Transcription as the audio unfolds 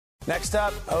Next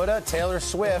up, Oda, Taylor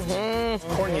Swift.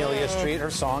 Cornelia Street,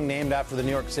 her song named after the New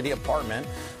York City apartment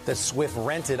that Swift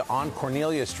rented on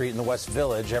Cornelia Street in the West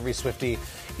Village. Every Swiftie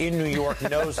in New York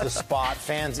knows the spot.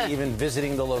 Fans even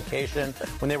visiting the location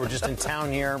when they were just in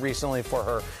town here recently for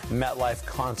her MetLife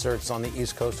concerts on the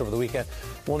East Coast over the weekend.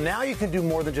 Well, now you can do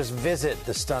more than just visit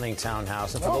the stunning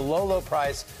townhouse. And for the low, low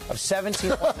price of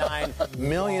 $17.9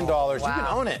 million, you can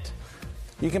own it.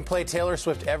 You can play Taylor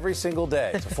Swift every single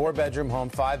day. It's a 4-bedroom home,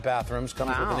 5 bathrooms,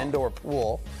 comes with an indoor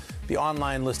pool. The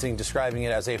online listing describing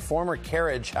it as a former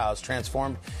carriage house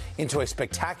transformed into a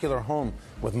spectacular home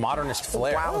with modernist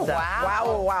flair. Wow.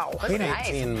 That's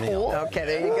nice. Cool. Okay,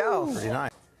 there you go. Pretty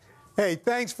nice. Hey,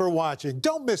 thanks for watching.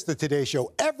 Don't miss the Today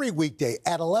Show every weekday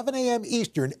at 11 a.m.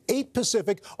 Eastern, 8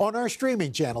 Pacific on our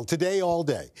streaming channel, Today All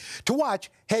Day. To watch,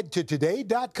 head to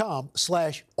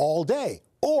today.com/allday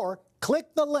or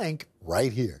click the link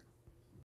right here.